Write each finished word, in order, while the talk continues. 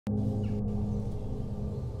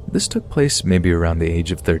This took place maybe around the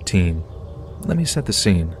age of 13. Let me set the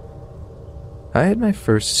scene. I had my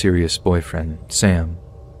first serious boyfriend, Sam.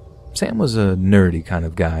 Sam was a nerdy kind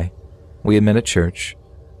of guy. We had met at church.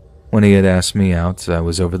 When he had asked me out, I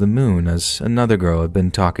was over the moon as another girl had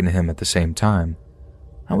been talking to him at the same time.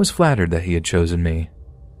 I was flattered that he had chosen me.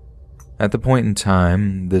 At the point in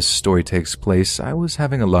time this story takes place, I was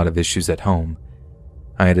having a lot of issues at home.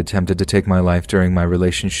 I had attempted to take my life during my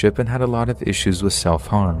relationship and had a lot of issues with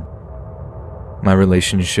self-harm. My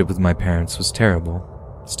relationship with my parents was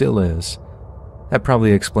terrible. Still is. That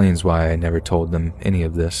probably explains why I never told them any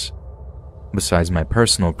of this. Besides my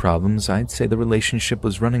personal problems, I'd say the relationship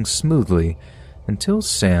was running smoothly until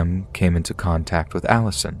Sam came into contact with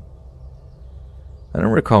Allison. I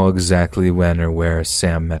don't recall exactly when or where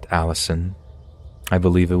Sam met Allison. I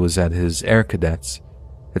believe it was at his Air Cadets.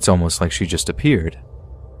 It's almost like she just appeared.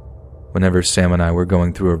 Whenever Sam and I were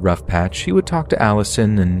going through a rough patch, he would talk to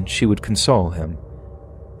Allison and she would console him.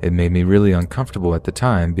 It made me really uncomfortable at the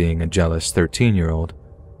time, being a jealous 13-year-old.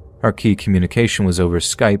 Our key communication was over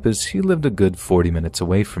Skype as he lived a good 40 minutes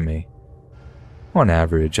away from me. On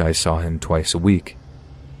average, I saw him twice a week.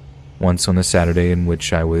 Once on a Saturday in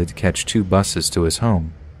which I would catch 2 buses to his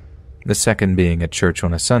home. The second being at church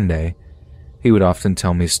on a Sunday. He would often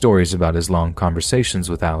tell me stories about his long conversations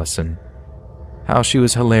with Allison. How she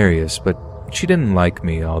was hilarious, but she didn't like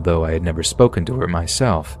me, although I had never spoken to her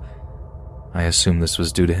myself. I assume this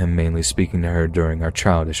was due to him mainly speaking to her during our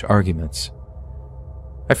childish arguments.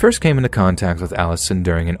 I first came into contact with Allison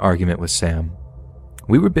during an argument with Sam.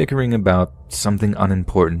 We were bickering about something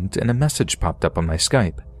unimportant and a message popped up on my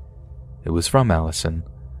Skype. It was from Allison.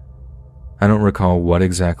 I don't recall what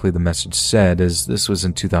exactly the message said as this was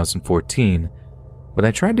in 2014, but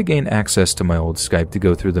I tried to gain access to my old Skype to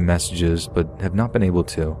go through the messages but have not been able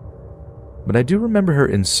to. But I do remember her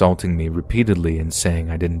insulting me repeatedly and saying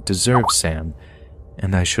I didn't deserve Sam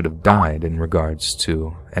and I should have died in regards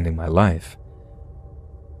to ending my life.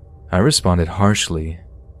 I responded harshly,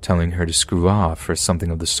 telling her to screw off or something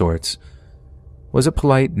of the sorts. Was it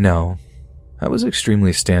polite? No. I was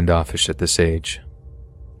extremely standoffish at this age.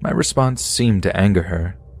 My response seemed to anger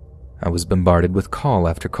her. I was bombarded with call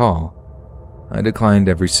after call. I declined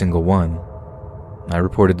every single one. I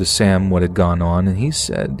reported to Sam what had gone on and he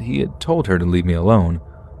said he had told her to leave me alone.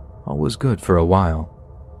 All was good for a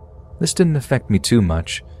while. This didn't affect me too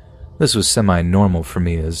much. This was semi-normal for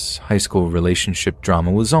me as high school relationship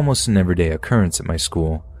drama was almost an everyday occurrence at my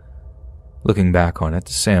school. Looking back on it,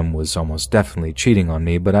 Sam was almost definitely cheating on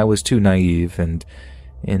me, but I was too naive and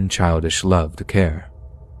in childish love to care.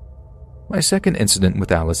 My second incident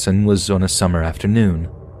with Allison was on a summer afternoon.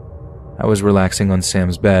 I was relaxing on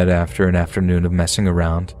Sam's bed after an afternoon of messing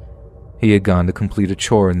around. He had gone to complete a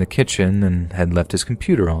chore in the kitchen and had left his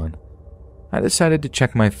computer on. I decided to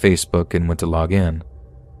check my Facebook and went to log in.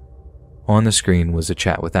 On the screen was a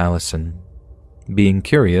chat with Allison. Being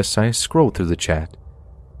curious, I scrolled through the chat.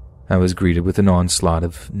 I was greeted with an onslaught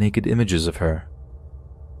of naked images of her.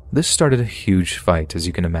 This started a huge fight, as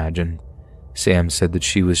you can imagine. Sam said that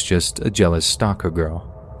she was just a jealous stalker girl.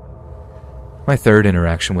 My third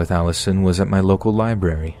interaction with Allison was at my local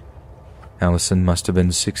library. Allison must have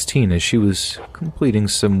been 16 as she was completing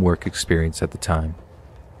some work experience at the time.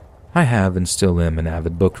 I have and still am an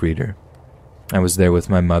avid book reader. I was there with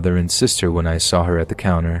my mother and sister when I saw her at the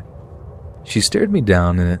counter. She stared me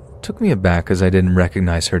down and it took me aback as I didn't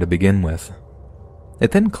recognize her to begin with.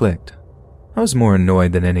 It then clicked. I was more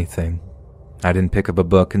annoyed than anything. I didn't pick up a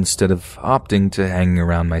book instead of opting to hang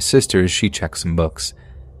around my sister as she checked some books.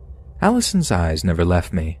 Allison's eyes never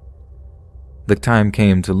left me. The time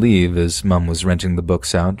came to leave as Mum was renting the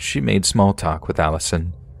books out. She made small talk with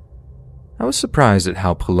Allison. I was surprised at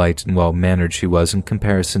how polite and well-mannered she was in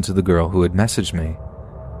comparison to the girl who had messaged me.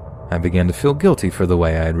 I began to feel guilty for the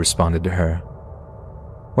way I had responded to her.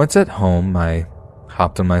 Once at home, I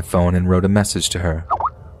hopped on my phone and wrote a message to her,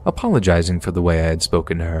 apologizing for the way I had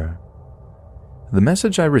spoken to her. The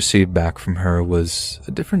message I received back from her was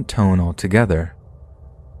a different tone altogether.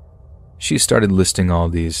 She started listing all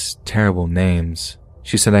these terrible names.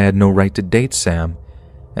 She said I had no right to date Sam,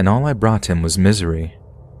 and all I brought him was misery.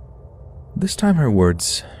 This time her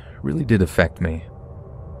words really did affect me.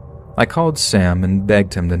 I called Sam and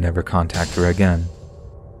begged him to never contact her again.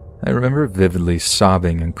 I remember vividly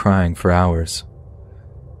sobbing and crying for hours.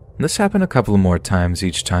 This happened a couple more times,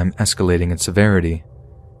 each time escalating in severity.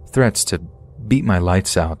 Threats to beat my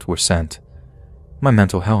lights out were sent. My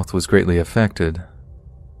mental health was greatly affected.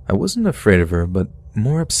 I wasn't afraid of her, but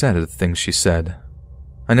more upset at the things she said.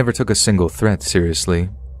 I never took a single threat seriously.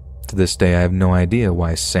 To this day, I have no idea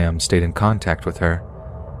why Sam stayed in contact with her,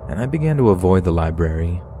 and I began to avoid the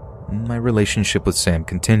library, my relationship with Sam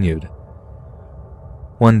continued.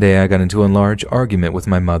 One day I got into a large argument with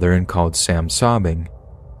my mother and called Sam sobbing.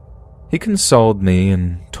 He consoled me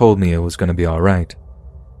and told me it was going to be all right.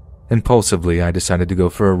 Impulsively, I decided to go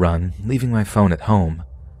for a run, leaving my phone at home.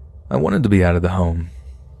 I wanted to be out of the home.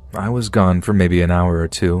 I was gone for maybe an hour or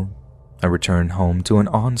two. I returned home to an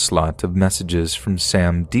onslaught of messages from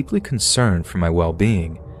Sam, deeply concerned for my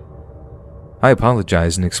well-being. I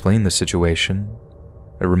apologized and explained the situation,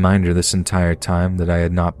 a reminder this entire time that I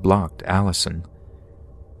had not blocked Allison.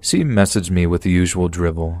 She messaged me with the usual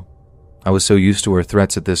drivel. I was so used to her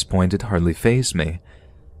threats at this point it hardly fazed me.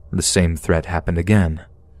 The same threat happened again.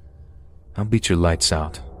 "I'll beat your lights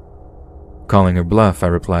out." Calling her bluff, I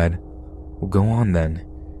replied, "Well, go on then.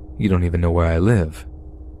 You don't even know where I live."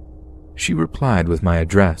 She replied with my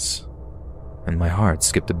address, and my heart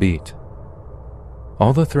skipped a beat.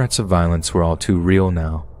 All the threats of violence were all too real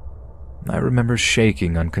now. I remember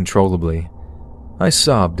shaking uncontrollably. I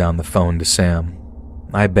sobbed down the phone to Sam.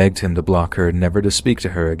 I begged him to block her and never to speak to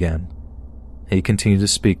her again. He continued to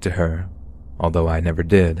speak to her, although I never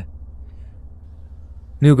did.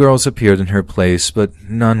 New girls appeared in her place, but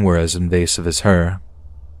none were as invasive as her.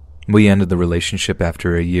 We ended the relationship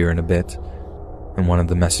after a year and a bit. In one of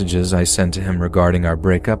the messages I sent to him regarding our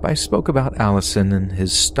breakup, I spoke about Allison and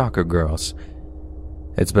his stalker girls.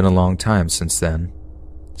 It's been a long time since then.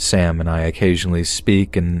 Sam and I occasionally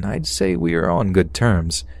speak, and I'd say we are on good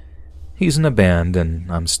terms. He's in a band,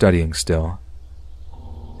 and I'm studying still.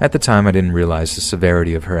 At the time, I didn't realize the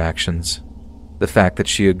severity of her actions. The fact that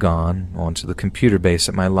she had gone onto the computer base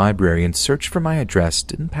at my library and searched for my address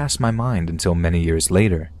didn't pass my mind until many years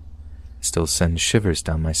later. It still sends shivers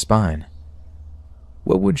down my spine.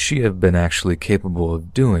 What would she have been actually capable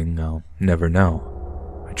of doing, I'll never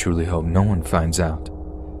know. I truly hope no one finds out.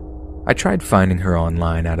 I tried finding her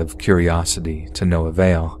online out of curiosity, to no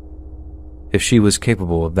avail. If she was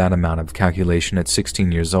capable of that amount of calculation at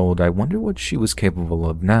 16 years old, I wonder what she was capable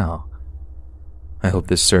of now. I hope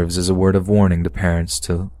this serves as a word of warning to parents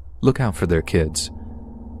to look out for their kids.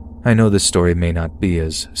 I know this story may not be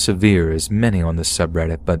as severe as many on this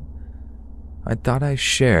subreddit, but I thought I'd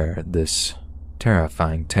share this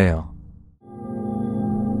terrifying tale.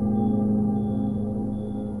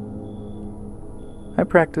 I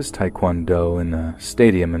practice Taekwondo in a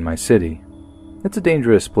stadium in my city. It's a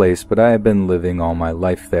dangerous place, but I have been living all my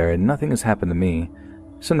life there and nothing has happened to me,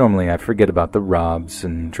 so normally I forget about the robs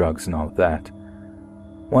and drugs and all of that.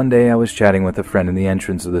 One day I was chatting with a friend in the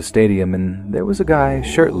entrance of the stadium and there was a guy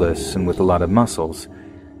shirtless and with a lot of muscles.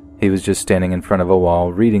 He was just standing in front of a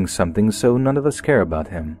wall reading something, so none of us care about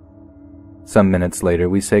him. Some minutes later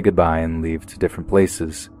we say goodbye and leave to different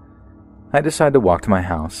places. I decide to walk to my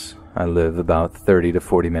house. I live about 30 to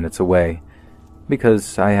 40 minutes away.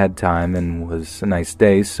 Because I had time and was a nice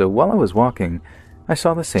day, so while I was walking, I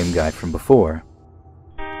saw the same guy from before.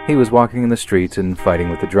 He was walking in the street and fighting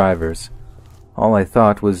with the drivers. All I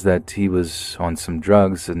thought was that he was on some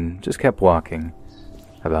drugs and just kept walking.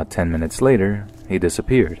 About 10 minutes later, he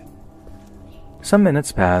disappeared. Some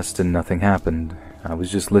minutes passed and nothing happened. I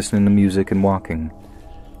was just listening to music and walking.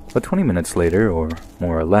 But 20 minutes later, or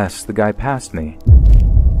more or less, the guy passed me.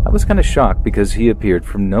 I was kind of shocked because he appeared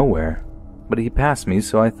from nowhere. But he passed me,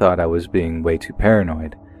 so I thought I was being way too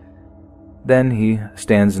paranoid. Then he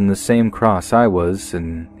stands in the same cross I was,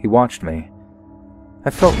 and he watched me. I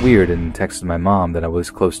felt weird and texted my mom that I was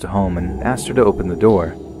close to home and asked her to open the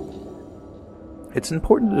door. It's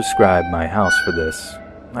important to describe my house for this.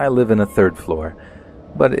 I live in a 3rd floor,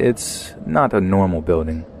 but it's not a normal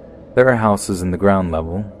building. There are houses in the ground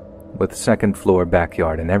level, with 2nd floor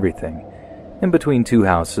backyard and everything. In between 2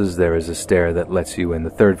 houses there is a stair that lets you in the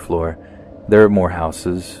 3rd floor. There are more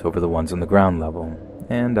houses over the ones on the ground level,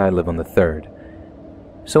 and I live on the 3rd.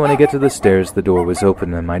 So when I get to the stairs, the door was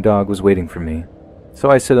open and my dog was waiting for me. So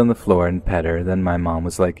I sit on the floor and pet her. Then my mom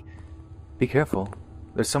was like, "Be careful,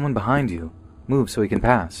 there's someone behind you. Move so he can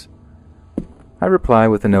pass." I reply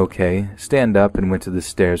with an okay, stand up and went to the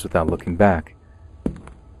stairs without looking back.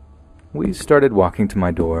 We started walking to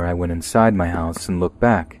my door. I went inside my house and looked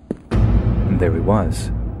back, and there he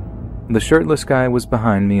was. The shirtless guy was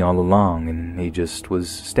behind me all along, and he just was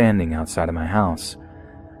standing outside of my house.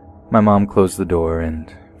 My mom closed the door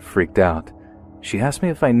and freaked out. She asked me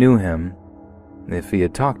if I knew him, if he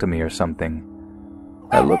had talked to me or something.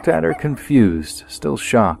 I looked at her confused, still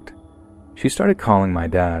shocked. She started calling my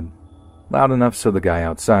dad, loud enough so the guy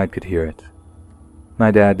outside could hear it.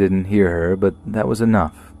 My dad didn't hear her, but that was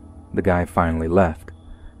enough. The guy finally left.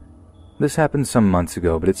 This happened some months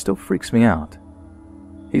ago, but it still freaks me out.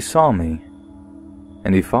 He saw me,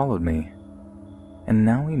 and he followed me, and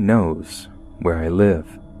now he knows where I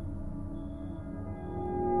live.